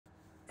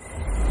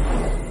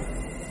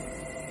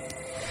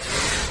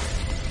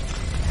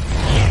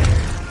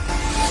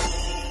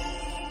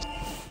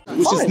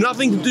is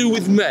nothing to do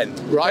with men,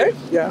 right? Okay,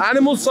 yeah.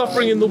 Animals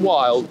suffering in the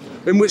wild,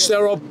 in which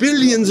there are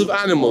billions of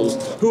animals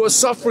who are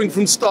suffering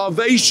from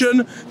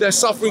starvation, they're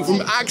suffering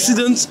from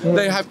accidents,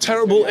 they have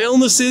terrible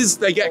illnesses,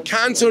 they get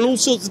cancer and all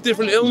sorts of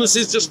different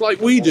illnesses just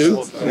like we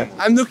do.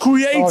 And the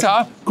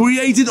Creator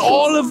created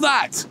all of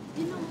that.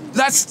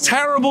 That's a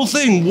terrible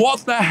thing. What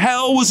the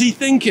hell was he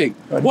thinking?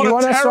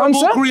 What a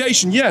terrible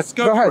creation. Yes,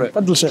 go for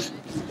it.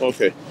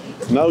 Okay.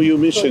 Now you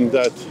mentioned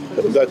that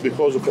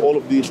because of all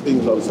of these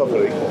things are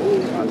suffering,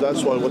 and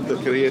that's why what the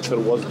Creator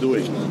was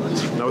doing.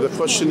 Now the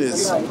question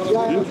is,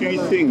 don't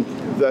you think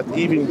that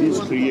even these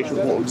creations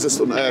who exist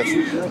on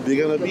Earth,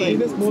 they're going to be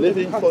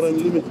living for a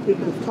limited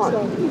period of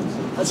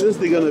time? Since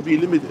they're going to be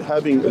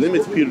having a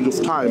limited period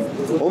of time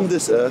on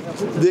this Earth,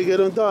 they're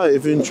going to die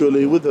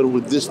eventually, whether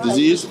with this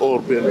disease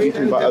or being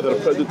eaten by other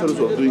predators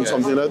or doing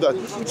something like that.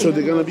 So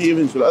they're going to be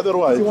eventually.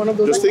 Otherwise,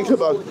 just think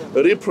about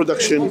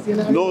reproduction,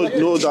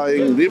 no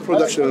dying,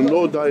 reproduction and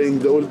no dying.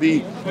 There will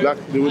be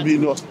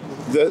no.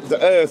 The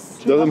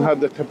Earth doesn't have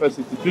the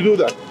capacity to do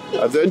that.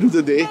 At the end of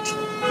the day,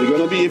 they're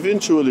going to be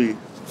eventually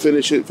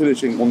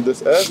finishing on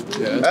this earth,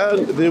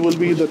 and there will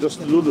be the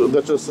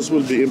justice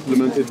will be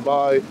implemented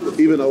by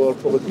even our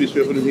Prophet peace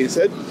be upon him. He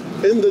said,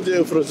 in the day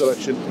of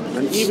resurrection,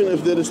 and even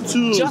if there is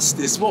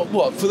justice,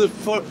 what for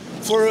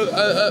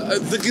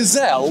the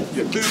gazelle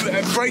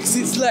who breaks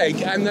its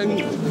leg and then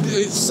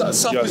it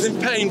suffers in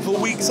pain for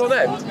weeks on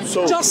end.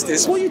 So,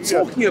 justice? What are you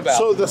talking about?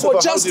 So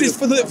what justice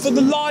for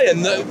the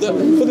lion,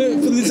 for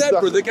the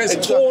zebra that gets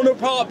torn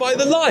apart by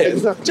the lion?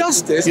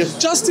 Justice?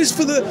 Justice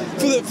for the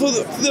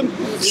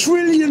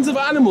trillions of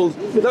animals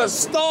that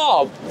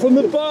starve, from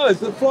the birds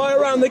that fly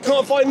around, they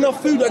can't find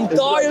enough food and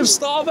die of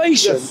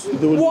starvation.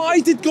 Why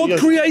did God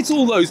create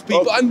all those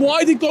people? And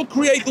why did God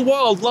create the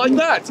world like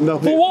that?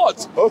 For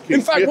what?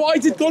 In fact, why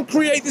did God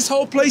create this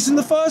whole place in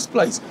the first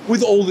place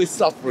with all this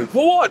suffering?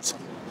 For what?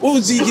 Well,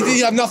 did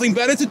he have nothing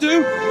better to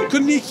do?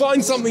 Couldn't he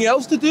find something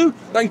else to do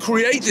than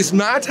create this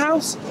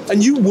madhouse?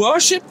 And you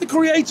worship the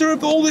creator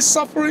of all this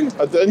suffering?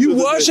 You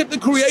worship the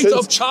creator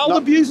of child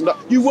abuse?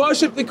 You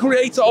worship the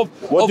creator of...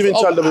 What do you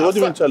mean child abuse? What do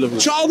you mean child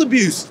abuse? Child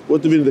abuse.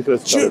 What do you mean the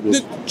creator child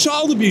abuse?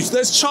 Child abuse.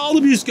 There's child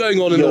abuse going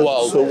on in the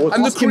world.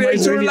 And the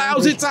creator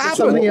allows it to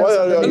happen.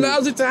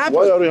 Allows it to happen.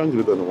 Why are you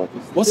angry then about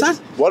this? What's that?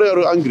 Why are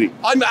you angry?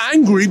 I'm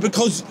angry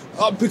because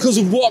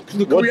of what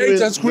the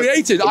creator has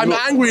created. I'm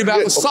angry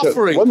about the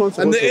suffering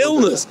and the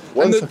illness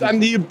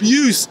and the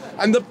abuse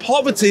and the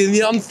poverty and the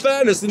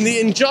unfairness and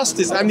the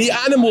injustice and the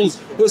animals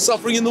who are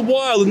suffering in the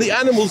wild and the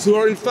animals who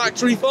are in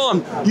factory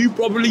farm. You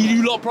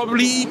lot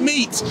probably eat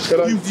meat.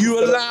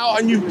 You allow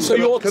and you so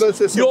you're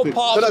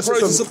part of the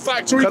process of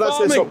factory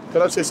farming.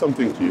 Can I say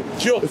something to you?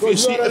 Sure.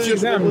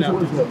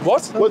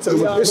 What? It's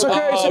okay. It's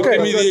okay.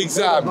 Give me the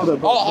exam.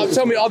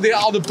 Tell me, are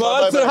the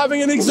birds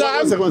having an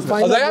exam?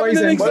 Are they having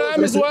an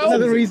exam as well?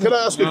 Can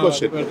I ask you a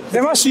question?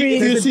 There must be.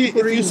 If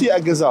you see a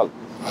gazelle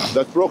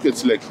that broke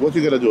its leg, what are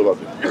you going to do about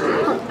it?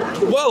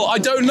 Well, I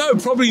don't know.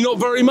 Probably not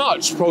very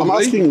much. Probably.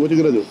 I'm asking you, what are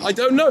you going to do? I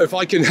don't know. If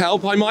I can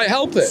help, I might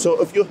help it.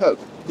 So if you help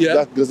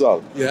that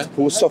gazelle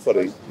who is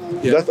suffering,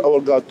 that our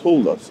God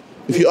told us,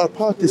 if you are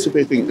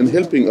participating in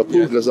helping a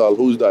poor gazelle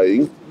who is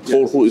dying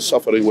or who is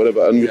suffering,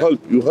 whatever, and you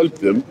help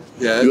them,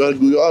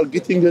 you are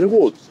getting the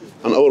reward.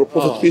 And our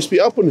Prophet, peace be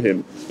upon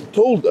him,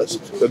 told us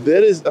that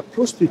there is a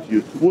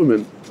prostitute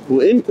woman who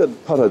entered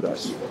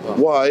paradise.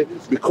 Why?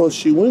 Because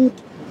she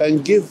went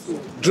and gave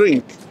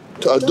drink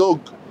to a dog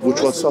which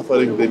was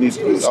suffering the need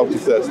out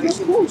of thirsty.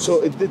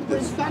 So it did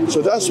this.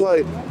 So that's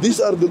why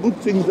these are the good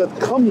things that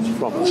comes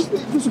from us.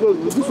 This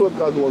is what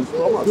God wants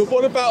from us. But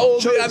what about all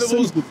the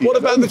animals? What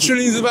about the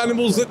trillions of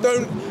animals that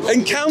don't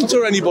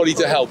encounter anybody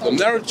to help them?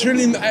 There are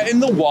trillions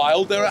in the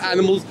wild. There are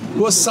animals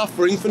who are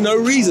suffering for no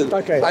reason.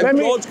 Okay. And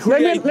God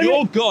created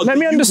your God. Let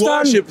me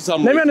understand. Worship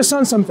somebody. Let me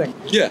understand something.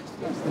 Yeah.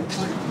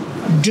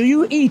 Do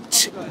you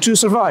eat to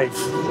survive?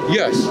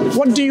 Yes.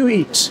 What do you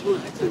eat?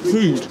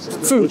 Food.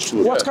 Food.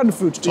 What kind of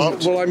food do you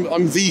eat? Well,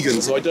 I'm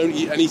vegan, so I don't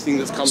eat anything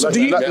that's come from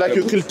like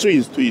you kill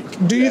trees to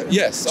eat. Do you?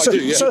 Yes, I do.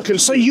 Yeah.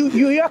 So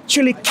you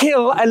actually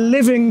kill a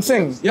living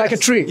thing, like a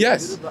tree?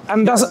 Yes.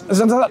 And does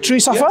that tree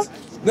suffer? Yes.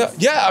 No,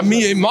 yeah, I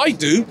mean, it might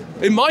do.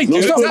 It might do.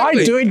 It's not exactly.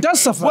 might do, it does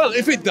suffer. Well,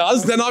 if it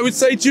does, then I would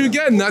say to you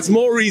again, that's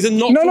more reason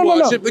not to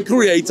worship the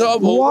creator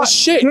of all the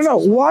shit. No.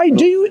 Why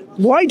do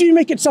you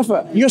make it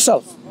suffer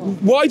yourself?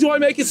 Why do I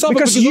make it suffer?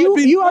 Because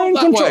you are in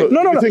control.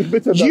 No.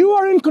 You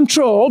are in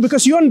control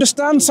because you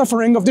understand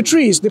suffering of the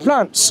trees, the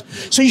plants.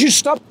 So you should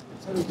stop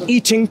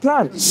eating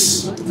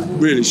plants.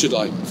 Really, should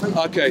I?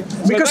 Okay.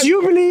 Because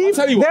you believe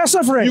they're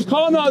suffering. You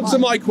can't answer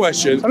my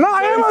question. No,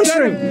 I am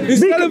answering.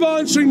 Instead of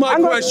answering my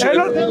question,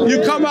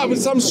 you come up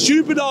with some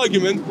stupid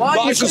argument that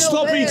I should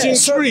stop eating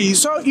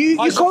trees. So you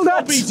call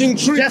that... stop eating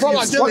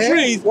products from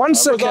trees. 1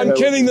 second. Because I'm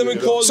killing them and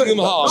causing them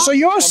harm. So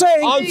you're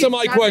saying... Answer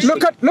my question.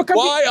 Look at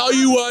why are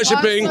you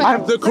worshipping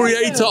the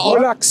creator of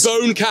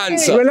bone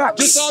cancer?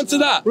 Relax. Just answer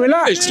that.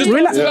 Relax. Just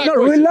answer that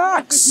question.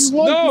 Relax.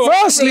 No,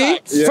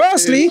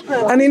 Firstly,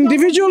 an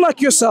individual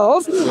like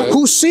yourself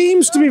who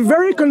seems to be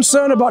very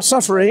concerned about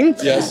suffering.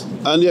 Yes.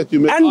 And yet you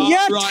make. And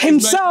yet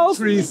himself.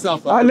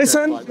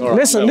 Listen.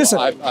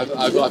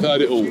 I've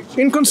heard it all.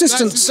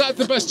 Inconsistent. That's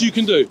the best you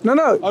can do. No.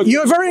 Okay.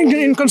 You're very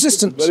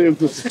inconsistent. Very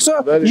inconsistent.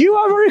 So you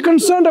are very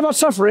concerned about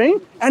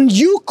suffering, and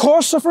you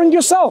cause suffering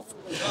yourself.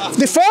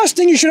 The first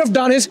thing you should have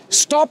done is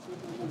stop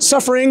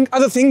suffering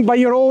other thing by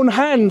your own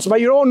hands, by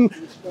your own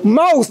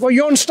mouth, by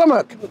your own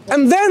stomach,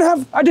 and then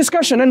have a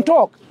discussion and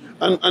talk.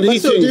 And he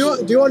thinks,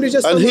 do you want to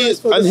just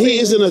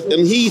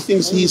he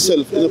thinks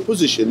himself in a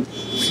position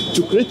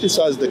to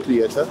criticize the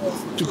Creator,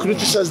 to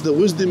criticize the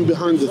wisdom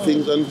behind the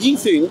things, and he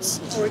thinks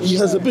he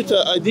has a better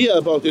idea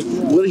about it,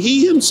 where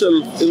he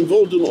himself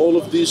involved in all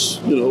of this,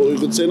 you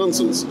could say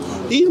nonsense.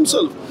 He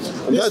himself,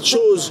 and that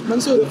shows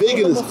Mansur, the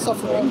veganism.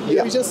 Suffering.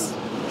 Yeah. We just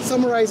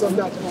summarize on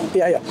that.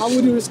 Yeah. How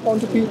would you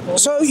respond to people?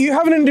 So you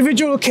have an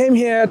individual who came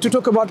here to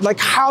talk about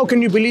how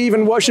can you believe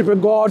and worship a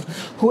God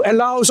who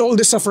allows all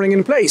this suffering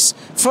in place.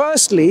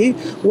 Firstly,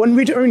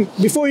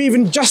 before you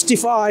even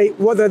justify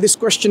whether this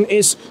question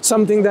is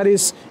something that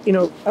is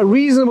a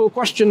reasonable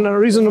question and a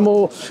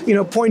reasonable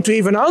point to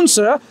even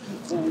answer,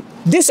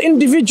 this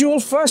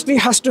individual firstly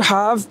has to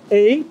have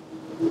a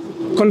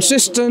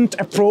consistent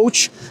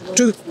approach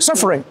to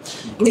suffering.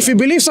 If he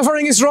believes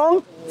suffering is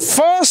wrong,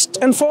 first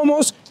and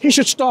foremost, he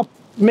should stop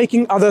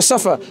making others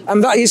suffer.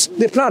 And that is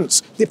the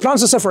plants. The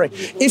plants are suffering.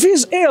 If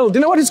he's ill, do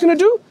you know what he's going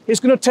to do? He's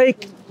going to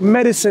take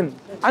medicine,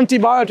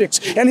 antibiotics,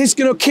 and he's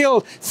going to kill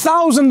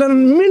thousands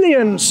and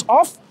millions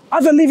of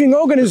other living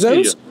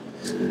organisms.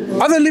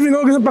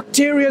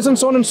 Bacteria, and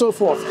so on and so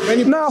forth.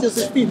 Now,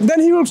 then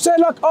he will say,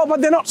 but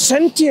they're not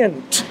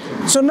sentient.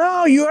 So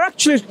now you are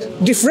actually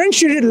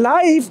differentiated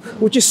life,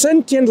 which is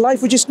sentient,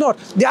 life which is not.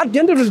 At the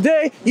end of the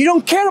day, you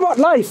don't care about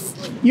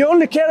life. You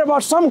only care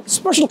about some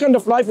special kind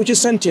of life which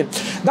is sentient.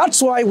 That's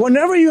why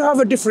whenever you have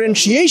a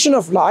differentiation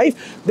of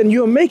life, then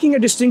you are making a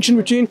distinction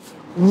between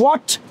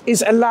what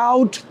is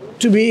allowed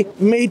to be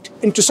made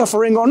into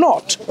suffering or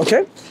not.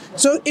 Okay?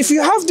 So if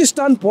you have this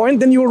standpoint,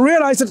 then you will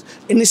realize that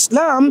in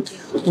Islam,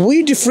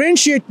 we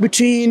differentiate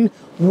between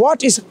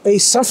what is a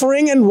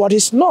suffering and what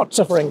is not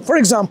suffering. For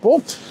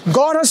example,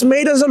 God has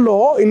made us a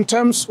law in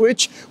terms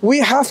which we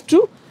have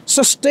to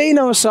sustain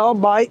ourselves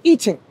by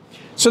eating.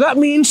 So that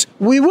means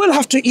we will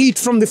have to eat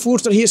from the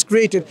foods that He has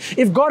created.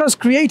 If God has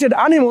created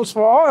animals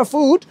for our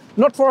food,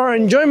 not for our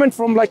enjoyment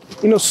from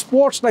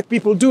sports like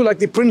people do, like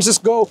the princes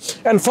go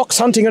and fox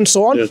hunting and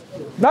so on,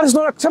 that is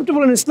not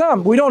acceptable in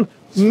Islam. We don't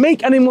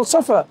make animals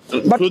suffer.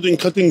 Including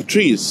cutting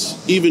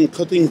trees. Even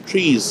cutting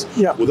trees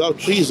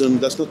without reason,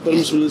 that's not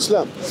permissible in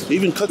Islam.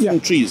 Even cutting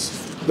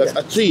trees. That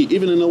a tree,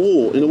 even in a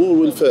war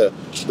welfare,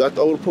 that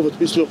our Prophet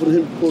peace be upon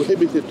him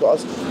prohibited to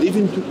us,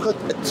 even to cut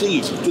a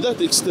tree to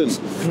that extent.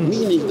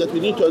 Meaning that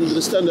we need to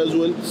understand as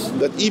well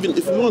that even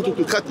if we wanted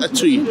to cut a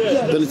tree,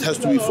 then it has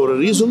to be for a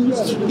reason,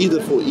 either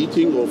for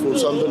eating or for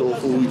example or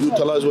for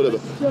utilize whatever.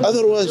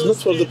 Otherwise, not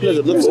for the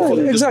pleasure, not for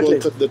just go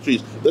and cut the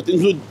trees.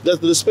 That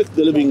respect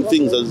the living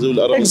things as well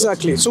around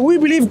us. So we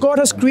believe God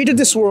has created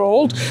this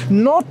world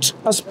not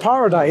as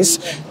paradise.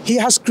 He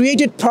has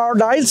created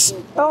paradise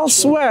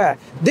elsewhere.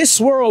 This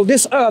world,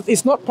 this earth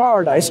is not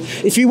paradise.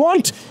 If you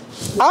want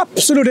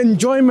absolute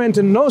enjoyment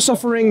and no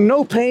suffering,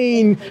 no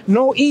pain,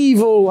 no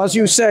evil, as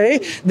you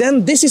say,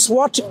 then this is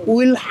what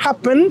will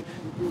happen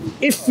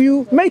if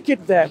you make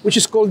it there, which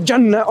is called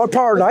Jannah or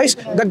paradise,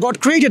 that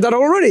God created that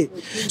already.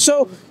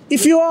 So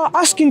if you are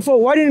asking for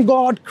why didn't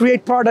God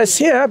create paradise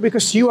here,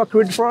 because you are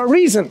created for a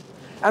reason.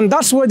 And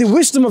that's where the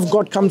wisdom of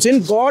God comes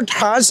in. God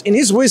has, in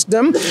His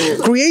wisdom,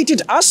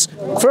 created us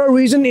for a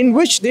reason in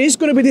which there is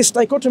going to be this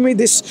dichotomy,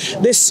 this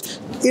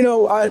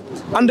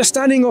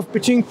understanding of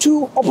between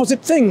two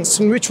opposite things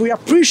in which we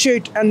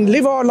appreciate and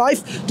live our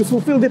life to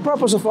fulfill the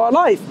purpose of our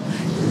life.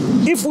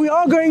 If we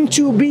are going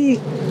to be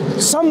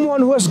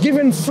someone who has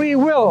given free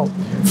will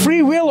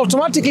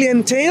automatically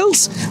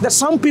entails that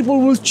some people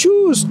will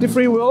choose the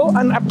free will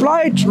and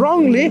apply it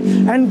wrongly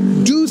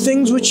and do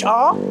things which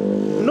are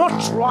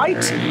not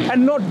right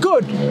and not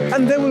good,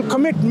 and they will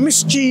commit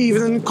mischief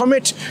and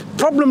commit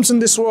problems in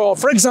this world.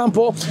 For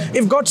example,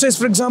 if God says,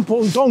 for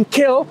example, don't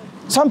kill,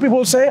 some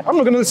people say, I'm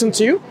not going to listen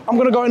to you, I'm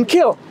going to go and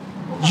kill.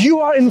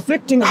 You are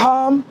inflicting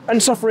harm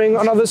and suffering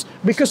on others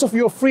because of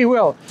your free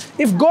will.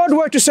 If God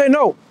were to say,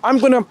 no, I'm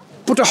going to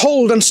put a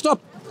hold and stop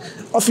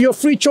of your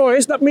free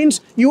choice, that means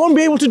you won't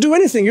be able to do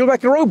anything. You're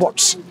like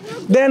robots.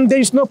 Then there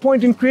is no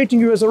point in creating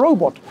you as a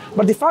robot.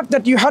 But the fact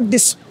that you had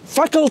this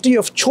faculty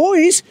of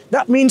choice,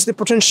 that means the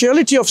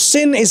potentiality of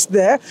sin is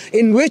there,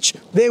 in which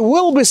there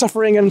will be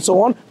suffering and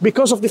so on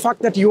because of the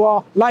fact that you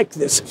are like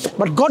this.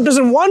 But God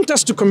doesn't want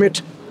us to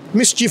commit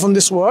mischief in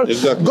this world.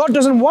 Exactly. God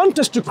doesn't want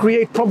us to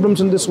create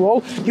problems in this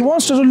world. He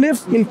wants us to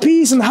live in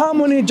peace and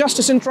harmony,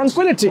 justice and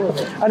tranquility.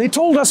 And He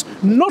told us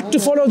not to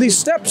follow these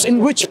steps in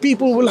which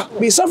people will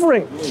be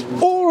suffering.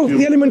 All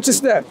the elements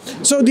is there.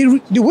 So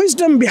the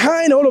wisdom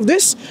behind all of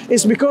this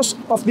is because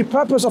of the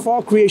purpose of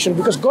our creation.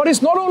 Because God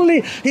is not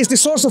only He's the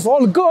source of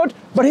all good,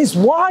 but He's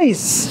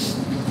wise.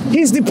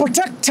 He's the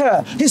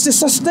protector. He's the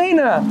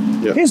sustainer.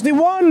 Yeah. He's the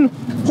one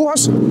who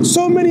has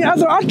so many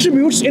other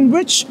attributes in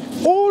which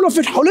all of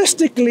it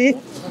holistically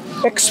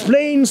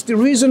explains the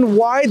reason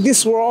why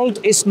this world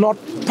is not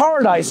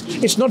paradise,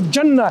 it's not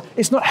Jannah,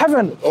 it's not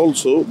heaven.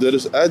 Also, there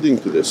is adding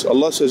to this.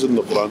 Allah says in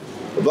the Quran,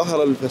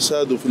 ظهر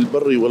الفساد في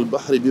البر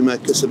والبحر بما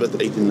كسبت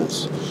أيدي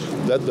الناس.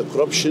 That the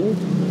corruption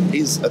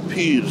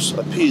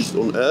appears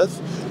on earth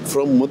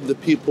from what the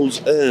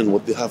peoples earn,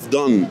 what they have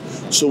done.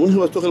 So when we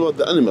were talking about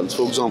the animals,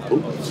 for example,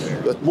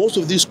 that most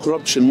of this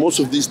corruption, most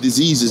of these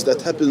diseases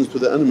that happens to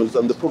the animals,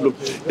 and the problem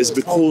is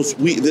because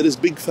there is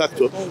big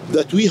factor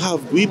that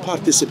we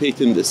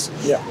participate in this.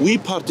 Yeah. We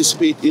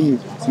participate in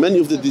many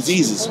of the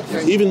diseases,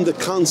 even the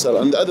cancer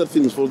and the other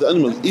things for the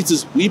animals.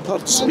 We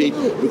participate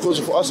because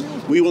of us.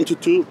 We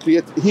wanted to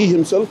create. He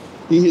himself.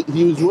 He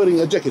was wearing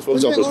a jacket, for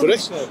example,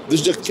 correct?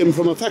 This jacket came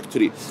from a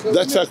factory.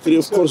 That factory,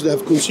 of course, they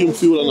have consumed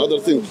fuel and other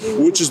things,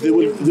 which is they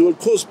will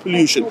cause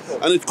pollution,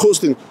 and it causes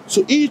things.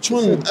 So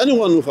any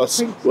one of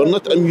us, we're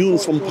not immune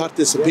from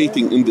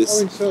participating in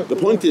this. The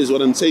point is,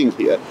 what I'm saying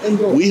here,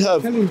 we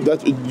have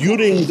that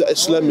during the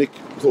Islamic,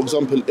 for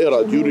example,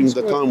 era, during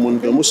the time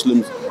when the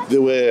Muslims they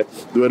were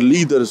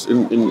leaders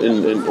on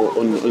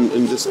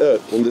this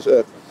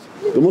earth.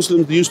 The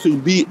Muslims used to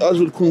be as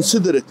well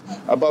considerate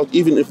about,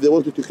 even if they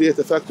wanted to create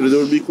a factory, they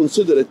would be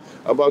considerate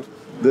about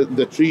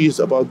the trees,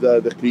 about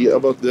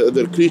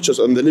the creatures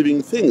and the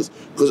living things,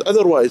 because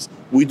otherwise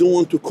we don't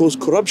want to cause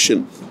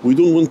corruption. We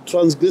don't want to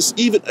transgress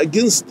even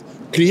against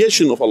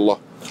creation of Allah.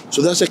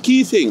 So that's a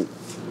key thing.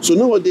 So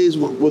nowadays,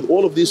 with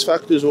all of these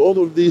factors, with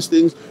all of these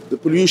things, the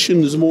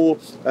pollution is more,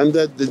 and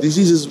that the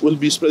diseases will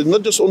be spread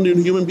not just only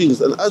in human beings,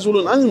 and as well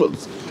in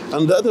animals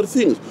and the other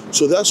things.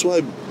 So that's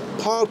why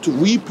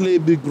we play a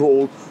big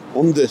role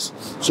on this.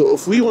 So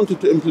if we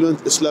wanted to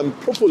implement Islam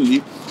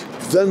properly,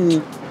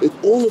 then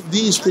all of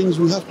these things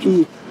we have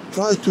to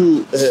try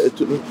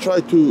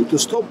to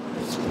stop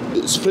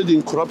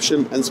spreading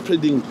corruption and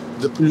spreading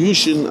the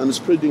pollution and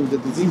spreading the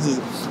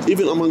diseases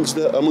even amongst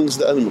the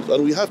animals.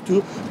 And we have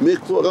to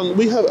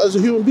as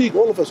a human being,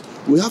 all of us,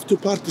 we have to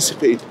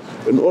participate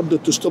in order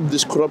to stop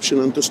this corruption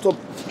and to stop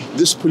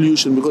this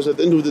pollution, because at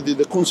the end of the day,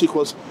 the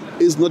consequence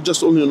is not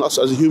just only on us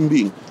as a human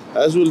being,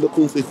 as well the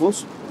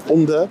consequence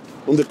on the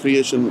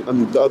creation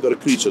and the other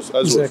creatures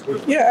as well.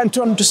 Yeah, and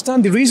to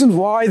understand the reason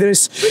why there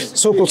is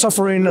so-called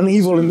suffering and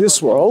evil in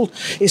this world,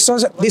 is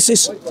that this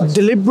is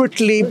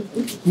deliberately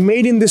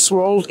made in this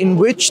world, in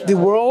which the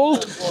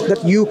world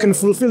that you can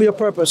fulfill your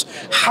purpose.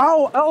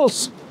 How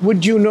else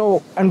would you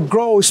know and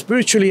grow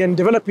spiritually and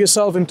develop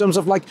yourself in terms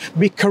of like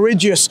be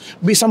courageous,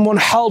 be someone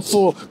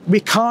helpful, be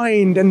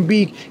kind, and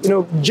be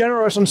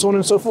generous and so on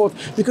and so forth?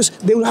 Because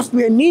there will have to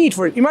be a need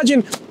for it.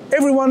 Imagine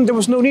everyone, there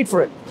was no need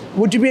for it.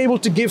 Would you be able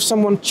to give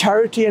someone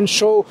charity and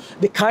show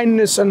the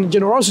kindness and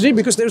generosity?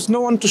 Because there's no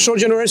one to show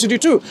generosity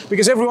to,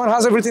 because everyone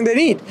has everything they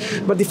need.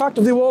 But the fact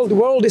of the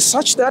world is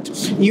such that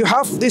you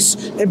have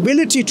this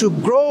ability to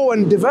grow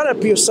and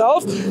develop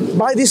yourself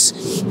by this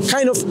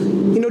kind of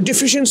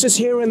deficiencies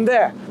here and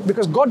there.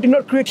 Because God did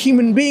not create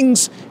human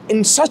beings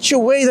in such a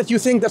way that you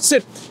think that's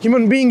it.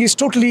 Human being is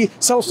totally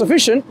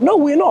self-sufficient. No,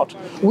 we're not.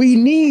 We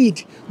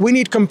need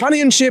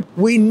companionship.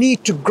 We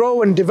need to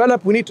grow and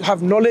develop. We need to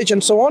have knowledge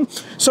and so on.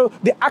 So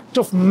the act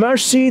of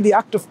mercy, the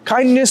act of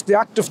kindness, the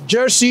act of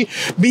justice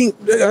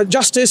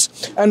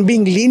and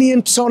being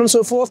lenient, so on and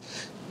so forth,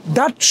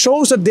 that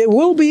shows that there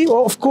will be,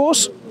 of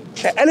course,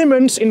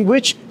 elements in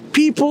which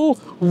people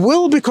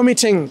will be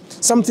committing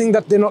something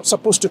that they're not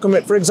supposed to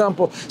commit. For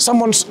example,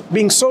 someone's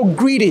being so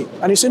greedy,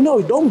 and you say,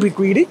 no, don't be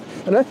greedy,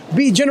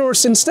 be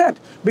generous instead.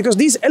 Because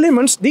these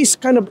elements, these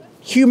kind of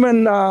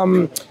human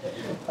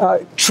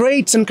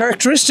traits and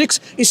characteristics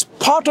is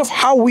part of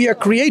how we are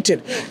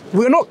created.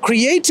 We are not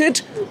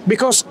created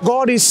because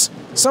God is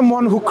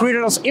someone who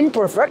created us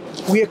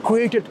imperfect. We are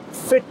created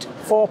fit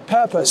for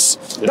purpose.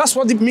 Yeah. That's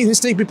what the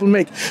mistake people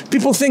make.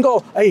 People think,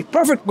 oh, a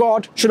perfect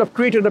God should have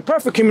created a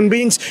perfect human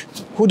beings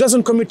who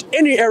doesn't commit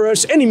any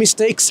errors, any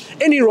mistakes,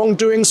 any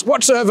wrongdoings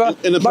whatsoever.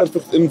 In a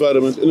perfect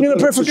environment. In a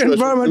perfect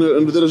environment.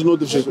 And there is no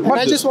difference. But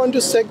I just want to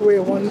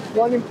segue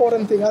one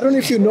important thing. I don't know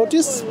if you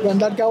noticed when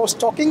that guy was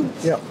talking,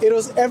 it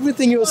was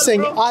everything he was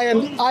saying,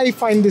 I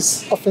find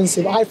this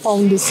offensive, I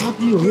found this.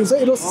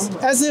 It was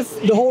as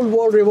if the whole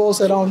world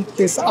revolves around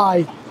this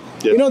I.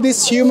 Yeah.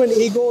 This human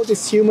ego,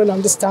 this human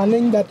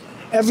understanding that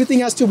everything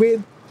has to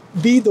be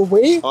the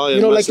way,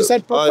 like you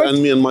said, perfect. I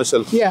and me and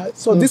myself. Yeah,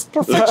 so this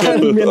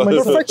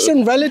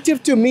perfection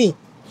relative to me,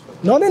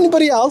 not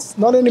anybody else,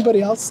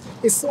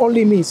 it's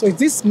only me. So it's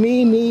this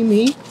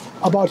me,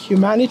 about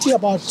humanity,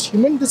 about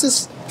human. This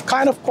is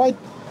kind of quite,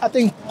 I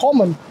think,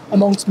 common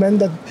amongst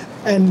men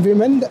and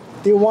women. That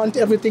they want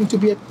everything to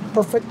be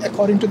perfect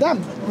according to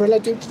them,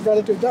 relative to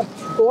them.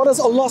 But what does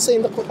Allah say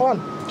in the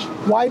Quran?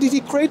 Why did He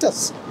create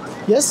us?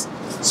 Yes,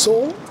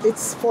 so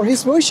it's for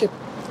His worship.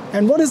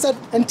 And what does that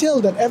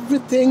entail? That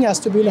everything has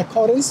to be in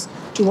accordance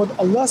to what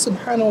Allah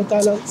subhanahu wa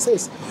ta'ala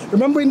says.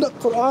 Remember in the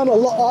Quran,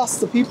 Allah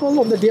asked the people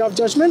on the Day of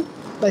Judgment,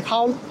 like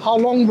how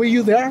long were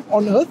you there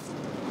on earth?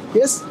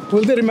 Yes,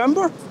 will they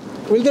remember?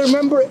 Will they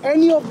remember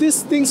any of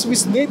these things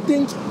which they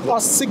think are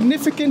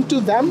significant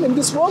to them in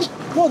this world?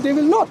 No, they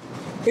will not.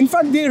 In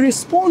fact, they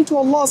respond to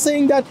Allah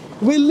saying that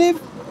we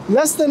live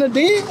less than a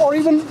day or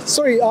even,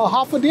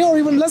 half a day or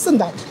even less than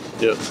that.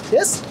 Yeah.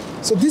 Yes?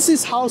 So this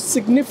is how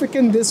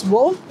significant this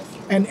world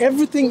and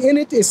everything in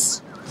it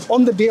is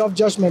on the day of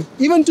judgment,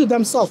 even to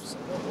themselves,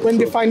 when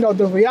they find out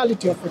the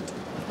reality of it.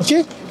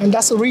 Okay? And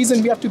that's the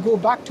reason we have to go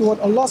back to what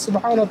Allah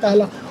subhanahu wa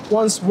ta'ala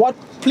wants, what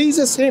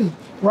pleases Him,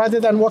 rather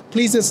than what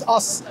pleases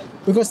us.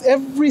 Because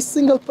every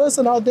single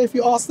person out there, if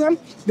you ask them,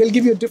 they'll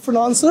give you a different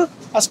answer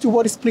as to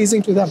what is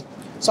pleasing to them.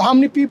 So how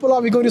many people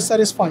are we going to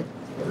satisfy?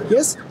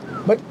 Yes?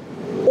 But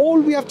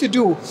all we have to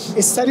do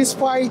is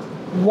satisfy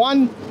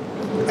one,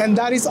 and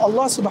that is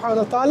Allah subhanahu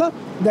wa ta'ala,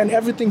 then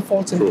everything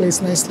falls in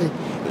place nicely.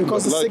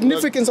 Because the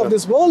significance of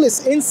this world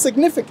is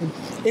insignificant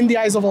in the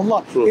eyes of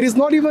Allah. It is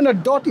not even a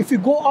dot. If you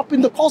go up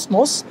in the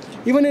cosmos,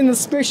 even in a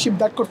spaceship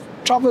that could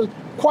travel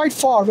quite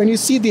far, when you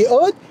see the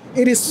earth,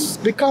 it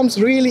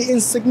becomes really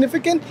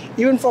insignificant,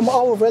 even from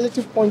our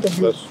relative point of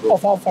view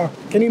of how far.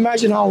 Can you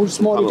imagine how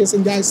small it is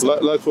in the eyes of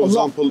Allah? Like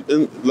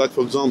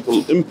for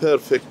example,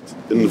 imperfect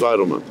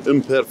environment,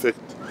 imperfect,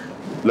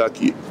 like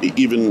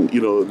even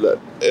like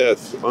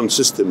earth and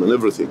system and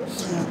everything,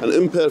 an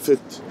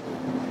imperfect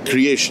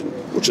creation,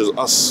 which is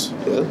us,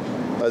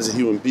 as a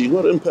human being,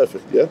 we're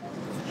imperfect,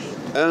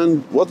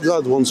 and what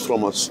God wants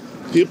from us,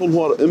 people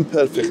who are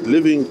imperfect,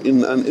 living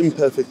in an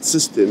imperfect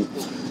system,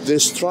 they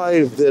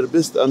strive their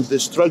best and they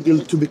struggle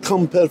to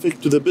become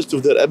perfect to the best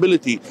of their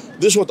ability.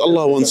 This is what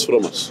Allah wants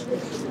from us.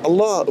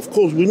 Allah, of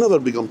course, we never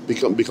become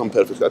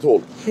perfect at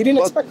all. He didn't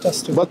expect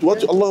us to. But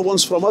what Allah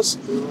wants from us,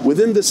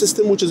 within the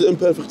system which is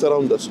imperfect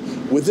around us,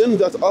 within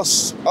that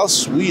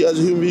we as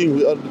a human being,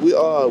 we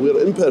are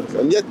imperfect,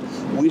 and yet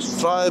we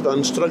strive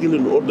and struggle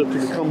in order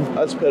to become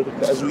as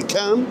perfect as we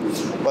can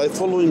by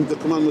following the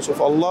commandments of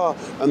Allah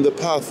and the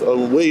path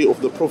and way of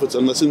the prophets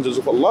and messengers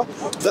of Allah.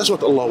 That's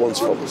what Allah wants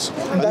from us.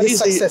 And that is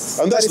success.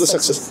 And that's the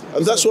success.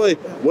 And that's why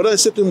when I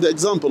said to him the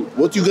example,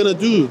 what you gonna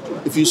do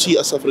if you see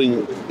a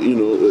suffering,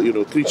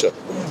 creature?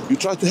 You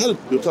try to help.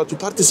 You try to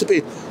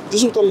participate. This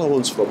is what Allah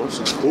wants from us.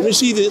 When we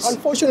see this,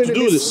 unfortunately,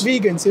 these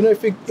vegans,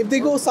 if they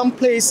go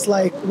someplace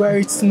like where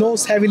it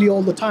snows heavily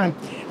all the time,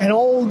 and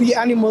all the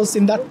animals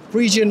in that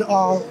region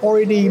are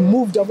already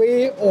moved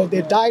away or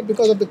they died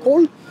because of the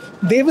cold,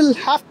 they will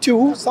have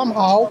to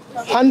somehow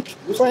hunt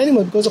for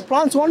animals, because the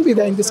plants won't be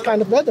there in this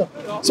kind of weather.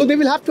 So they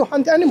will have to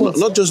hunt animals.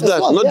 Not just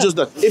that. Just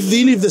that. If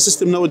they leave the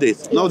system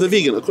nowadays, now the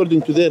vegan,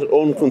 according to their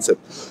own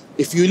concept,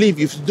 if you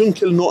don't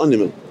kill no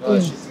animal,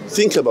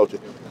 think about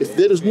it. If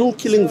there is no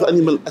killing of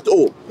animal at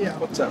all,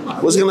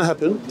 what's going to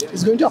happen?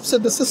 It's going to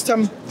upset the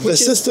system. The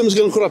system is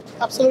going to corrupt.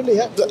 Absolutely,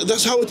 yeah.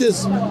 That's how it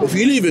is. If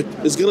you leave it,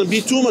 it's going to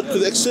be too much to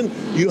the extent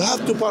you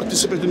have to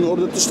participate in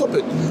order to stop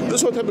it.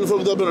 That's what happened, for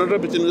example, a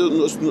rabbit in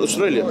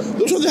Australia.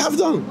 That's what they have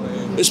done.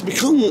 It's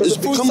become a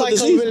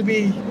disease. Will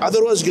be,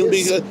 otherwise, it's going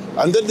to be,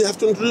 and then they have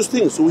to introduce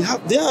things. So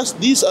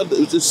these are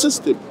the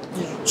system.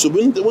 So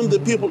when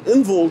the people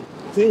involved,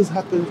 things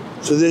happen,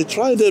 so they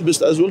try their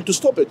best as well to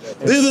stop it.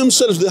 They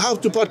themselves, they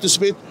have to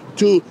participate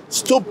to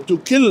stop, to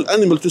kill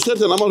animal, to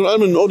certain amount of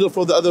animal in order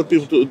for the other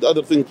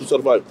thing to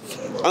survive.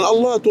 And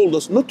Allah told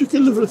us not to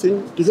kill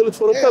everything, to kill it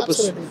for a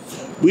purpose.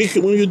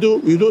 When you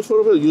do it for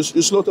a purpose.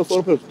 You slaughter for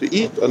a purpose, to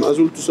eat and as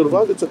well to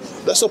survive.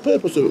 That's a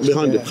purpose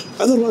behind it.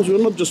 Otherwise, we're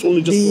not just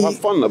only to have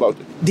fun about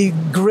it. The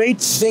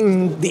great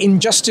thing, the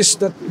injustice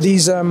that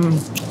these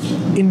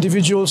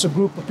individuals, a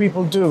group of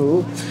people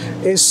do,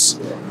 is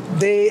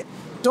they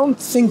don't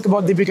think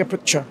about the bigger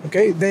picture,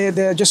 okay?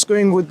 They're just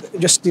going with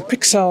just the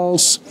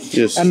pixels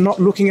and not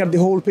looking at the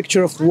whole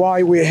picture of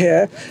why we're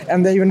here,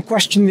 and they even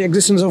question the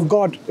existence of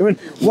God.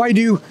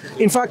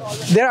 In fact,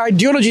 their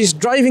ideology is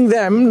driving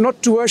them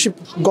not to worship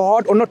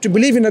God or not to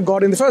believe in a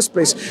God in the first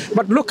place.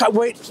 But look at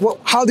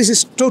how this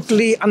is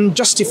totally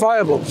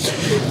unjustifiable.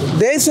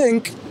 They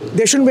think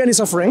there shouldn't be any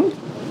suffering.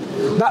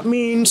 That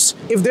means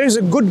if there is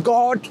a good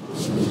God,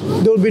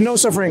 there will be no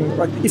suffering.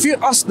 Right? If you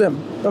ask them,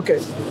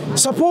 okay,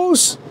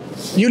 suppose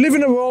you live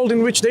in a world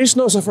in which there is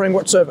no suffering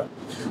whatsoever,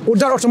 would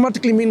that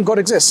automatically mean God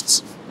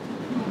exists?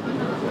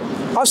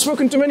 I've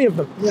spoken to many of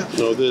them. Yeah.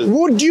 No,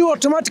 would you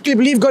automatically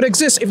believe God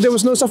exists if there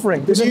was no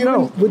suffering? They said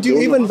no. Would you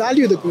even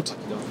value the good?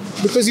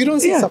 Because you don't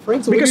see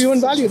suffering, so would you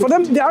even value it? For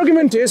them, the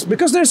argument is,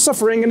 because there's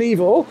suffering and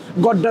evil,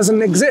 God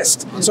doesn't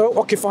exist. So,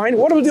 okay, fine.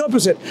 What about the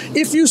opposite?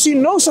 If you see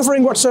no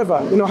suffering whatsoever,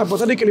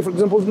 hypothetically, for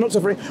example, no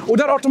suffering, would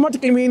that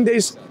automatically mean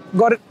there's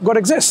God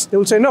exists? They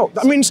will say no.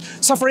 That means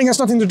suffering has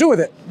nothing to do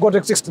with it, God's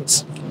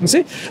existence. You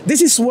see?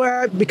 This is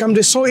where it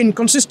becomes so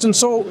inconsistent,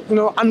 so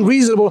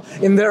unreasonable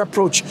in their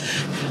approach.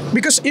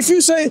 Because if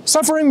you say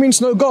suffering means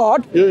no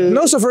God,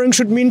 no suffering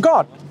should mean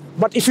God.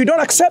 But if you don't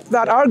accept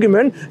that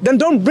argument, then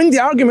don't bring the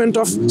argument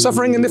of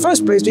suffering in the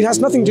first place. It has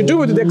nothing to do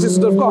with the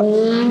existence of God.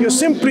 You're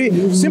simply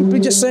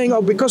just saying,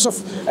 because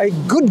of a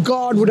good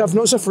God would have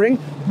no suffering.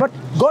 But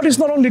God is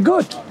not only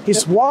good,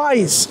 He's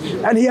wise,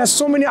 and He has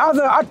so many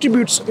other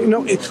attributes,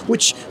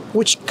 which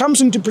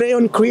comes into play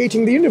on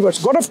creating the universe.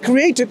 God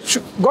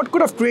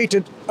could have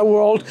created a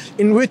world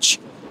in which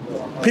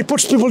He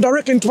puts people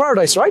directly into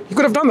paradise, right? He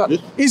could have done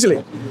that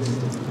easily.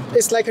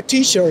 It's like a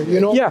teacher,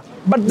 you know. Yeah,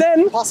 but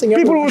then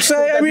people will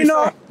say, I mean,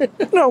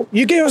 no,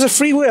 you gave us a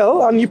free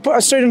will and you put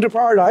us straight into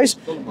paradise.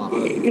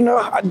 You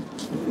know,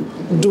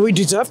 do we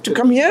deserve to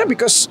come here?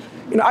 Because,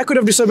 you know, I could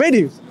have disobeyed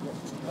you.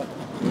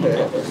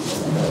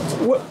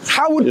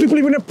 How would people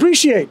even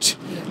appreciate,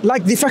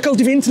 like, the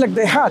faculty of intellect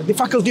they had, the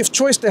faculty of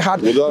choice they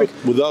had?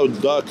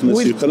 Without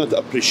darkness, you cannot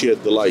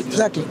appreciate the light.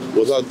 Exactly.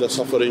 Without the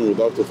suffering,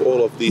 without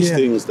all of these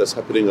things that's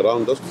happening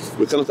around us,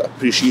 we cannot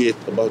appreciate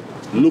about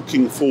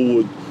looking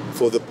forward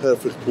for the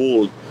perfect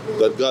world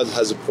that God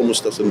has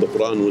promised us in the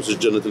Quran, which is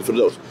Jannah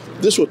al-Firdaus.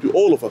 This is what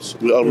all of us,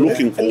 we are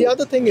looking for. And the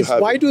other thing is,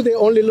 why do they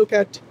only look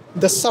at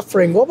the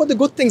suffering? What about the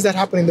good things that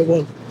happen in the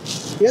world?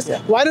 Yes?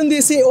 Yeah. Why don't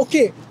they say,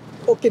 okay,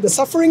 the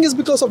suffering is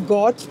because of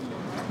God,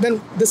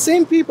 then the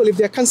same people, if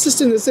they're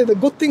consistent, they say the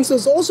good things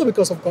is also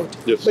because of God.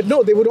 Yes. But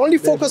no, they would only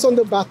focus on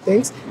the bad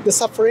things, the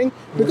suffering,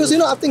 because, you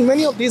know, I think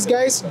many of these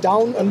guys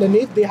down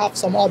underneath, they have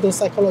some other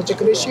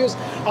psychological issues,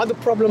 other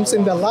problems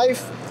in their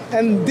life,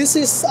 and this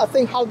is, I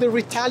think, how they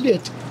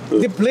retaliate.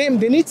 They blame,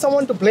 they need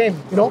someone to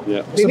blame, you know.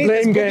 Yeah. They need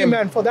this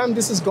boogeyman. For them,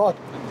 this is God.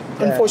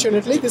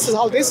 Unfortunately, this is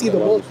how they see the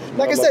world.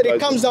 Like I said, it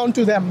comes down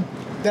to them,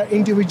 their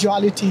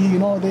individuality, you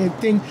know, they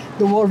think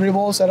the world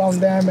revolves around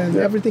them and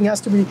everything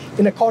has to be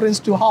in accordance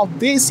to how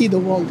they see the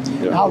world,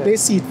 how they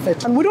see it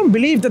fit. And we don't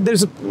believe that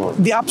there's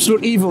the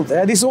absolute evil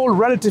there. This is all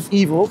relative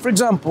evil. For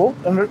example,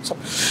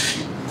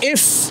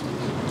 if,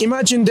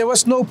 imagine there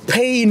was no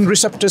pain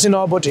receptors in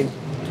our body.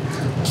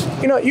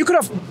 You know, you could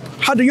have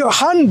had your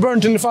hand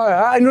burnt in the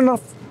fire and not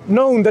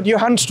known that your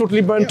hand's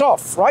totally burnt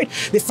off, right?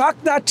 The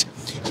fact that,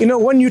 you know,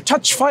 when you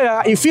touch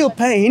fire, you feel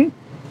pain,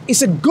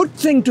 it's a good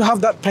thing to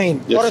have that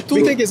pain. Yes. Or a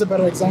toothache is a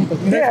better example.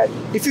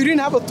 If you didn't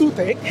have a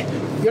toothache,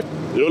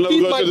 your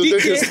teeth might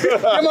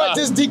decay. You might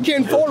just decay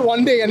and fall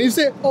one day, and you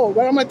say, "Oh,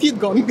 where are my teeth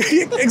gone?"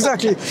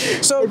 Exactly.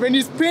 So when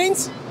it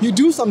pains, you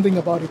do something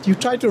about it. You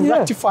try to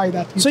rectify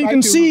that. You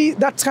can see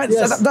that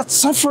that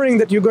suffering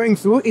that you're going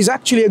through is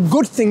actually a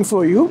good thing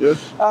for you.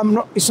 Yes.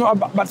 It's not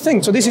a bad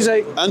thing. So this is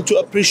and to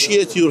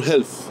appreciate your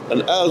health,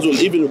 and as well,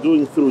 even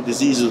going through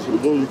diseases,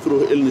 going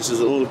through illnesses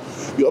and all.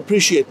 You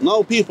appreciate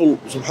now people,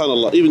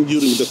 subhanallah, even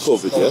during the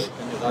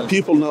COVID,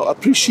 people now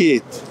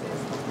appreciate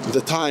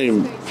the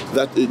time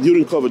that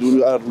during COVID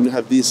when we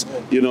have these,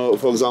 you know,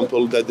 for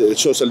example, that the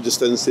social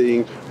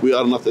distancing, we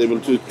are not able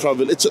to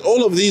travel. It's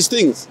all of these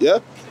things,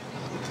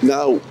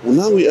 Now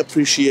we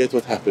appreciate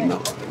what happened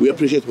now. We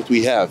appreciate what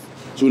we have.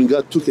 So when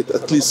God took it,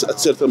 at least at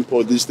certain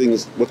point, these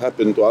things, what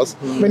happened to us.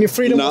 When your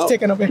freedom was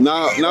taken away.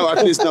 Now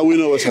at least now we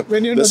know what's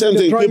happening. The same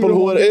thing, people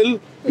who are ill,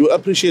 you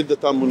appreciate the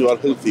time when you are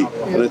healthy,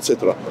 and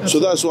etc. So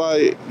that's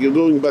why you're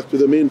going back to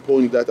the main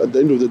point that at the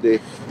end of the day,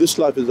 this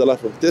life is a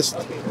life of test,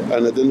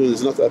 and at the end of it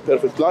is not a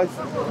perfect life.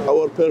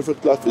 Our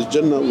perfect life is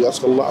Jannah. We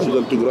ask Allah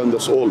to grant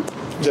us all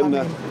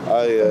Jannah.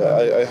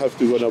 I have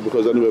to go now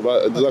because anyway,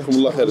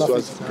 Jazakumullah khair. It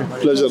was a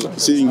pleasure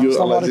seeing you.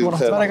 Allah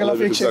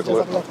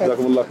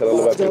Jazakumullah khair.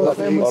 All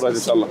right,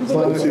 inshallah.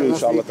 See you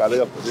inshallah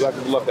ta'ala.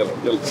 Jazakumullah khair.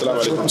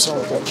 Assalamu alaikum.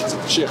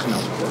 Sheikhna.